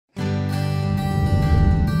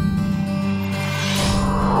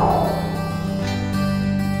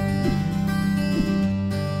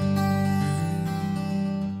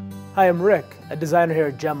Hi, I'm Rick, a designer here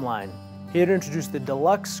at Gemline, here to introduce the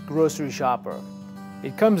Deluxe Grocery Shopper.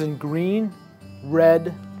 It comes in green,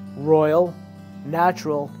 red, royal,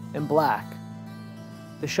 natural, and black.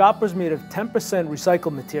 The shopper is made of 10%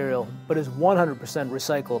 recycled material, but is 100%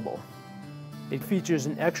 recyclable. It features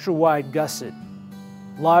an extra wide gusset,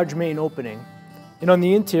 large main opening, and on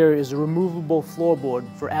the interior is a removable floorboard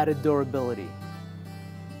for added durability.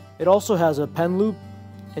 It also has a pen loop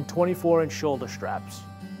and 24-inch shoulder straps.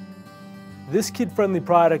 This kid-friendly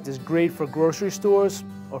product is great for grocery stores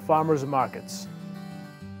or farmers markets.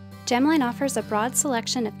 Gemline offers a broad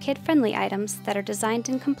selection of kid-friendly items that are designed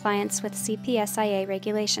in compliance with CPSIA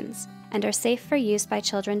regulations and are safe for use by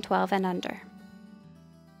children 12 and under.